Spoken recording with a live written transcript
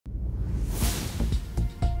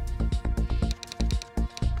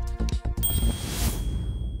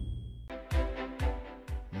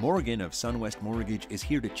Morgan of SunWest Mortgage is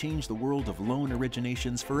here to change the world of loan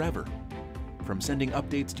originations forever. From sending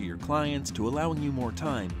updates to your clients to allowing you more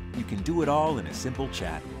time, you can do it all in a simple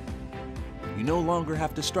chat. You no longer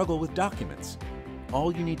have to struggle with documents.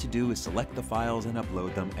 All you need to do is select the files and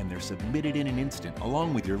upload them, and they're submitted in an instant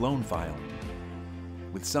along with your loan file.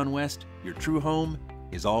 With SunWest, your true home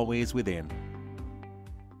is always within.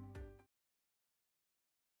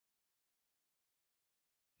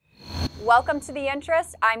 Welcome to The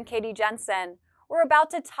Interest. I'm Katie Jensen. We're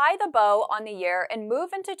about to tie the bow on the year and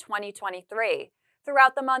move into 2023.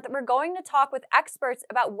 Throughout the month, we're going to talk with experts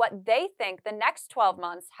about what they think the next 12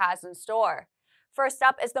 months has in store. First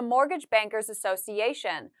up is the Mortgage Bankers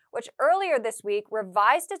Association, which earlier this week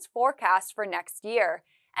revised its forecast for next year.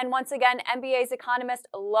 And once again, MBA's economists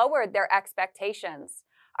lowered their expectations.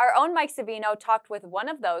 Our own Mike Savino talked with one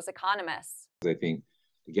of those economists. I think,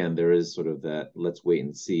 again, there is sort of that let's wait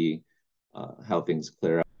and see how things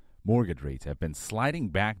clear up. Mortgage rates have been sliding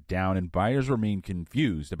back down and buyers remain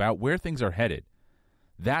confused about where things are headed.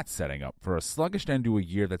 That's setting up for a sluggish end to a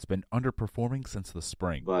year that's been underperforming since the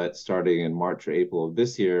spring. But starting in March or April of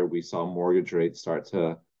this year, we saw mortgage rates start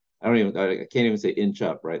to, I can't even say inch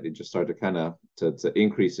up, right? They just start to kind of to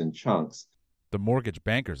increase in chunks. The Mortgage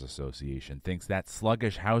Bankers Association thinks that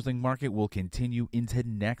sluggish housing market will continue into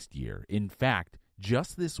next year. In fact,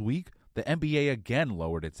 just this week, the MBA again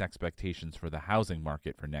lowered its expectations for the housing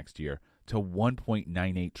market for next year to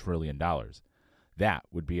 $1.98 trillion. That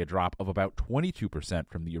would be a drop of about 22%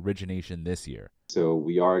 from the origination this year. So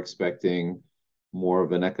we are expecting more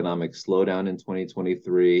of an economic slowdown in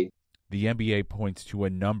 2023. The MBA points to a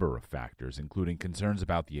number of factors, including concerns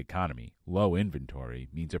about the economy. Low inventory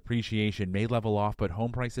means appreciation may level off, but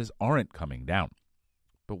home prices aren't coming down.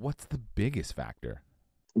 But what's the biggest factor?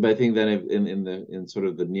 But I think that in sort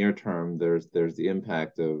of the near term, there's the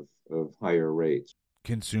impact of higher rates.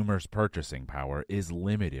 Consumers' purchasing power is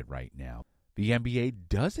limited right now. The MBA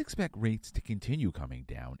does expect rates to continue coming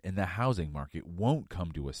down, and the housing market won't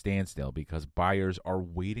come to a standstill because buyers are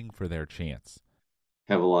waiting for their chance.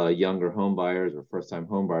 Have a lot of younger home buyers or first-time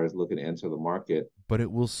home buyers looking to enter the market. But it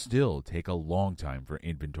will still take a long time for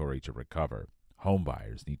inventory to recover. Home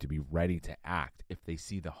buyers need to be ready to act if they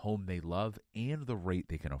see the home they love and the rate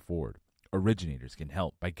they can afford. Originators can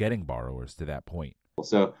help by getting borrowers to that point.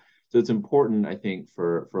 So it's important, I think,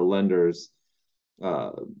 for lenders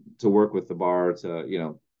to work with the borrower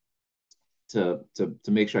to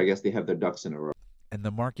make sure, I guess, they have their ducks in a row. And the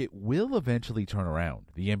market will eventually turn around.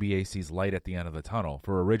 The MBA sees light at the end of the tunnel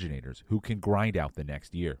for originators who can grind out the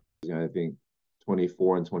next year. I think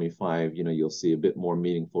 24 and 25, you'll see a bit more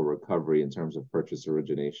meaningful recovery in terms of purchase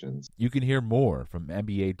originations. You can hear more from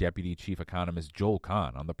MBA Deputy Chief Economist Joel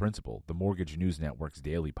Kahn on The Principal, the Mortgage News Network's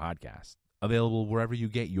daily podcast, available wherever you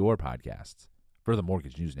get your podcasts. For the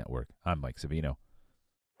Mortgage News Network, I'm Mike Savino.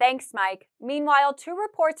 Thanks, Mike. Meanwhile, two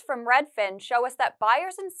reports from Redfin show us that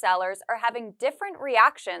buyers and sellers are having different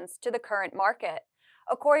reactions to the current market.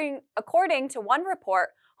 According to one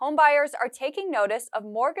report, home buyers are taking notice of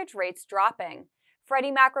mortgage rates dropping.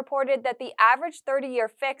 Freddie Mac reported that the average 30-year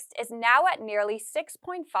fixed is now at nearly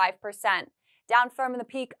 6.5%, down from the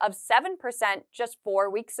peak of 7% just 4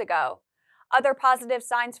 weeks ago. Other positive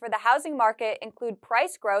signs for the housing market include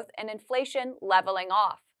price growth and inflation leveling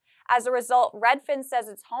off. As a result, Redfin says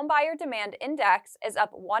its homebuyer demand index is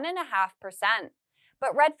up 1.5%.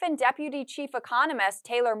 But Redfin Deputy Chief Economist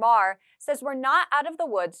Taylor Marr says we're not out of the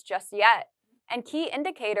woods just yet, and key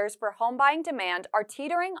indicators for home buying demand are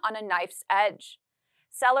teetering on a knife's edge.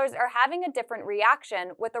 Sellers are having a different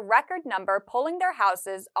reaction, with a record number pulling their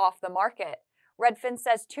houses off the market. Redfin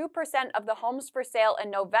says 2% of the homes for sale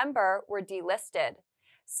in November were delisted.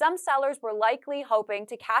 Some sellers were likely hoping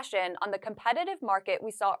to cash in on the competitive market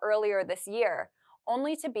we saw earlier this year,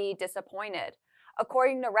 only to be disappointed.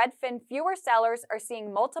 According to Redfin, fewer sellers are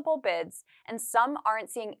seeing multiple bids, and some aren't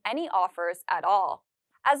seeing any offers at all.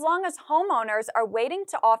 As long as homeowners are waiting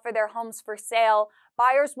to offer their homes for sale,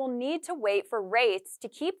 buyers will need to wait for rates to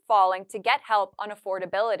keep falling to get help on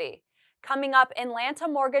affordability. Coming up, Atlanta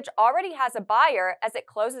Mortgage already has a buyer as it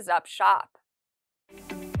closes up shop.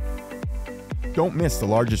 Don't miss the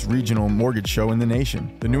largest regional mortgage show in the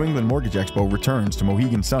nation. The New England Mortgage Expo returns to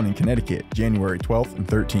Mohegan Sun in Connecticut, January 12th and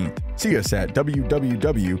 13th. See us at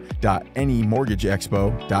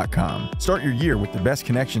www.nemortgageexpo.com. Start your year with the best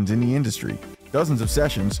connections in the industry. Dozens of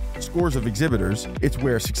sessions, scores of exhibitors. It's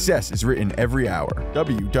where success is written every hour.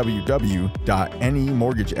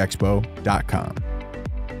 www.nemortgageexpo.com.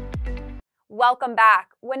 Welcome back.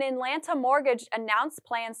 When Atlanta Mortgage announced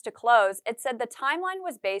plans to close, it said the timeline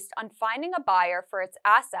was based on finding a buyer for its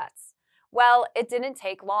assets. Well, it didn't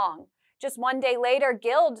take long. Just one day later,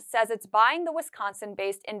 Guild says it's buying the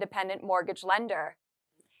Wisconsin-based independent mortgage lender.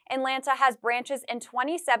 Atlanta has branches in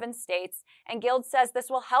 27 states, and Guild says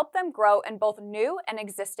this will help them grow in both new and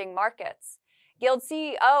existing markets. Guild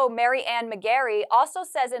CEO Mary Ann McGarry also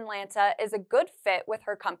says Atlanta is a good fit with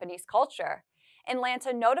her company's culture.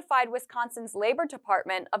 Atlanta notified Wisconsin's Labor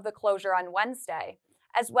Department of the closure on Wednesday,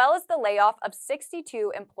 as well as the layoff of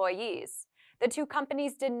 62 employees. The two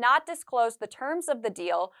companies did not disclose the terms of the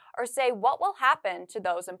deal or say what will happen to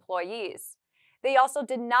those employees. They also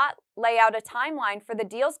did not lay out a timeline for the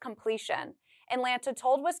deal's completion. Atlanta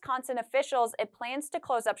told Wisconsin officials it plans to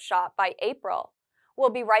close up shop by April.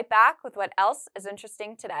 We'll be right back with what else is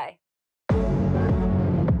interesting today.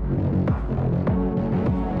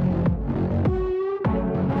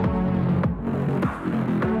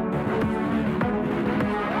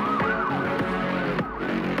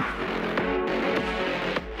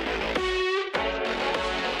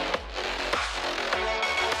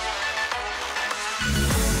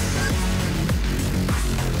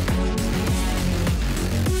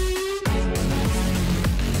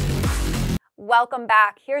 Welcome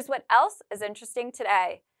back. Here's what else is interesting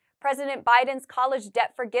today. President Biden's college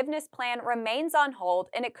debt forgiveness plan remains on hold,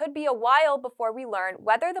 and it could be a while before we learn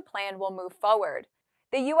whether the plan will move forward.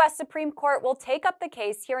 The U.S. Supreme Court will take up the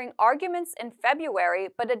case, hearing arguments in February,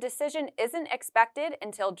 but a decision isn't expected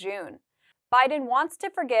until June. Biden wants to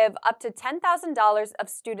forgive up to $10,000 of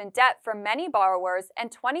student debt for many borrowers and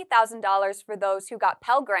 $20,000 for those who got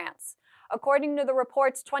Pell Grants. According to the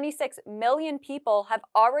reports, 26 million people have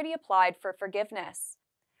already applied for forgiveness.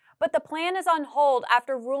 But the plan is on hold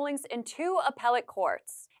after rulings in 2 appellate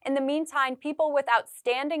courts. In the meantime, people with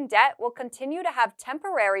outstanding debt will continue to have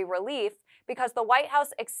temporary relief because the White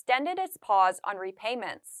House extended its pause on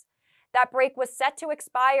repayments. That break was set to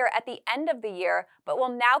expire at the end of the year, but will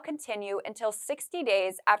now continue until 60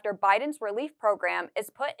 days after Biden's relief program is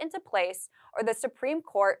put into place or the Supreme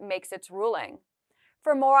Court makes its ruling.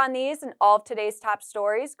 For more on these and all of today's top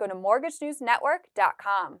stories, go to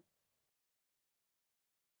mortgagenewsnetwork.com.